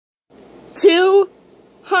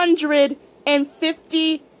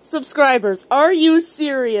250 subscribers. Are you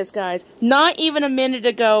serious, guys? Not even a minute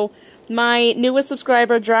ago, my newest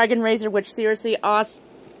subscriber, Dragon Razor, which seriously,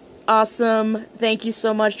 awesome. Thank you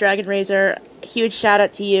so much, Dragon Razor. Huge shout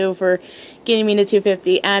out to you for getting me to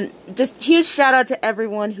 250. And just huge shout out to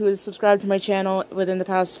everyone who has subscribed to my channel within the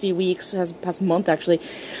past few weeks, past month actually.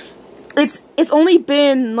 It's only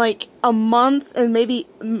been like a month and maybe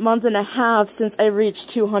a month and a half since I reached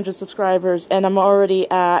 200 subscribers, and I'm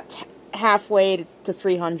already at halfway to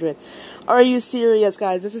 300. Are you serious,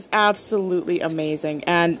 guys? This is absolutely amazing,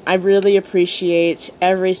 and I really appreciate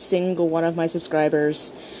every single one of my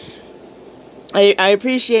subscribers. I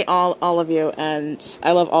appreciate all of you, and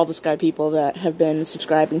I love all the Sky people that have been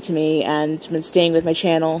subscribing to me and been staying with my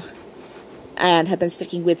channel and have been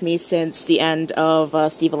sticking with me since the end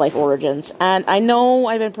of Steve Life Origins. And I know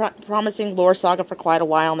I've been promising Lore Saga for quite a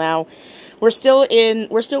while now. We're still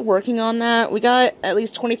working on that. We got at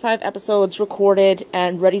least 25 episodes recorded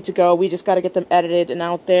and ready to go. We just got to get them edited and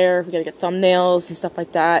out there. We got to get thumbnails and stuff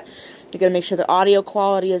like that. We got to make sure the audio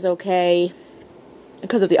quality is okay.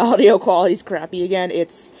 Because if the audio quality is crappy again,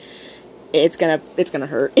 it's gonna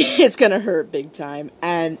hurt. It's gonna hurt big time.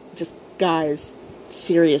 And just, guys,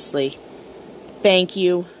 seriously, thank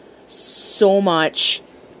you so much.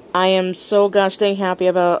 I am so gosh dang happy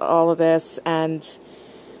about all of this, and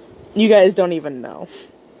you guys don't even know.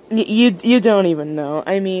 You don't even know.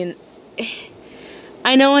 I mean,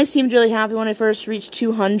 I know I seemed really happy when I first reached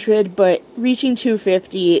 200, but reaching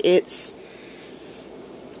 250, it's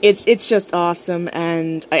just awesome,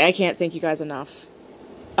 and I can't thank you guys enough.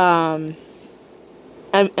 I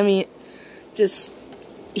mean, just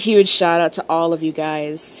huge shout out to all of you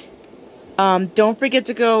guys. Don't forget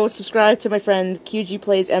to go subscribe to my friend QG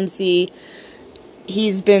Plays MC.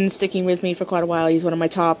 He's been sticking with me for quite a while. He's one of my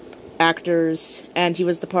top actors, and he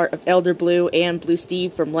was the part of Elder Blue and Blue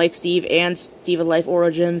Steve from Life Steve and Steve of Life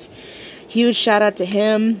Origins. Huge shout out to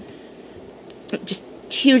him. Just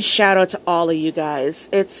huge shout out to all of you guys.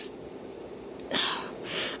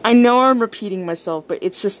 I know I'm repeating myself, but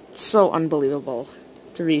it's just so unbelievable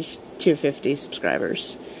to reach 250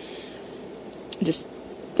 subscribers. Just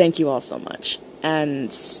thank you all so much.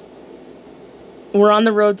 And we're on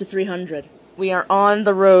the road to 300. We are on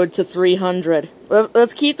the road to 300.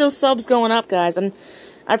 Let's keep those subs going up, guys. And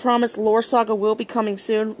I promise Lore Saga will be coming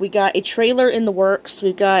soon. We got a trailer in the works.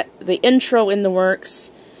 We've got the intro in the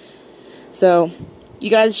works. So you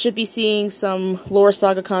guys should be seeing some Lore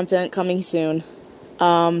Saga content coming soon.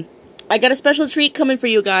 I got a special treat coming for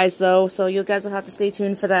you guys, though, so you guys will have to stay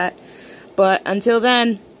tuned for that. But until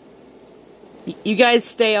then, you guys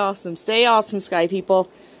stay awesome. Stay awesome, Sky people.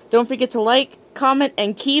 Don't forget to like, comment,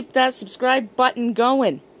 and keep that subscribe button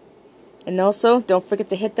going. And also, don't forget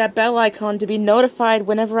to hit that bell icon to be notified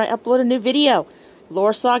whenever I upload a new video.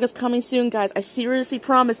 Lore Saga's coming soon, guys. I seriously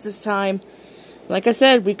promise this time. Like I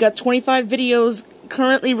said, we've got 25 videos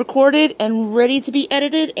currently recorded and ready to be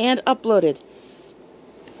edited and uploaded.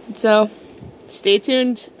 So, stay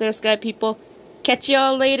tuned there, Sky people. Catch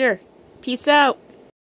y'all later. Peace out.